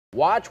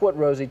Watch what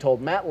Rosie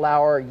told Matt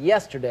Lauer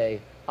yesterday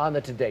on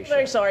the Today Show.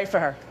 Very sorry for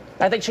her.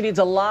 I think she needs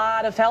a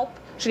lot of help.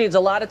 She needs a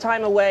lot of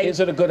time away. Is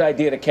it a good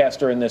idea to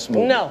cast her in this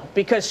movie? No,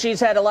 because she's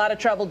had a lot of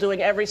trouble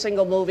doing every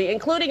single movie,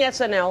 including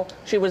SNL.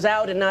 She was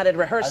out and not at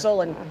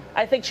rehearsal, and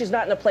I think she's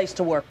not in a place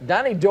to work.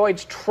 Donnie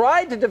Deutsch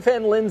tried to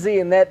defend Lindsay,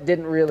 and that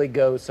didn't really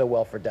go so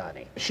well for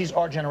Donnie. She's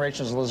our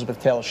generation's Elizabeth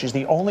Taylor. She's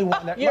the only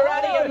one that... You're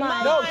out of your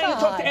mind. No, if you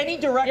talk to any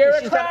director, You're a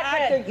she's got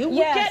crackhead. acting.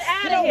 Get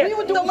out of here. We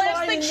were doing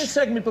fine in this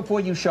segment before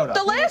you showed up.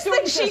 The last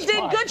thing she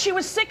did good, she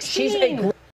was 16. She's a